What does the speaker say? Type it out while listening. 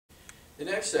The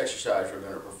next exercise we're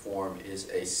going to perform is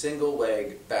a single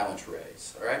leg balance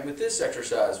raise. All right, with this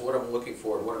exercise, what I'm looking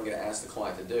for and what I'm going to ask the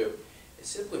client to do is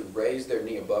simply raise their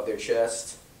knee above their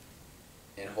chest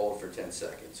and hold for 10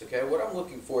 seconds. Okay, what I'm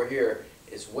looking for here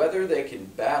is whether they can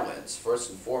balance first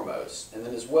and foremost, and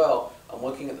then as well, I'm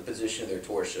looking at the position of their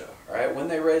torso. All right, when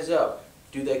they raise up,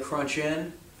 do they crunch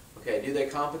in? Okay, do they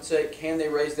compensate? Can they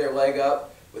raise their leg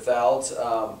up without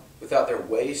their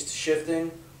waist shifting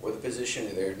or the position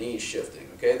of their knees shifting?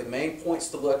 Okay, the main points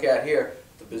to look at here: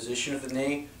 the position of the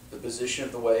knee, the position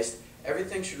of the waist.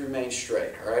 Everything should remain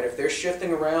straight. All right, if they're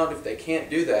shifting around, if they can't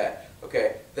do that,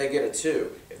 okay, they get a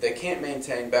 2. If they can't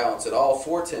maintain balance at all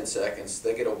for 10 seconds,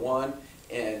 they get a 1.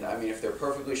 And I mean, if they're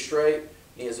perfectly straight,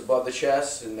 knee is above the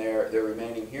chest, and they're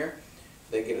remaining here,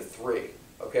 they get a 3.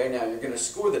 Okay, now you're going to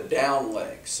score the down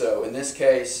leg. So in this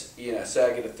case,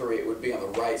 say I get a 3, it would be on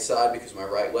the right side because my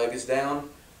right leg is down.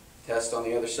 Test on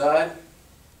the other side,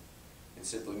 and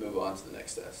simply move on to the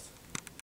next test.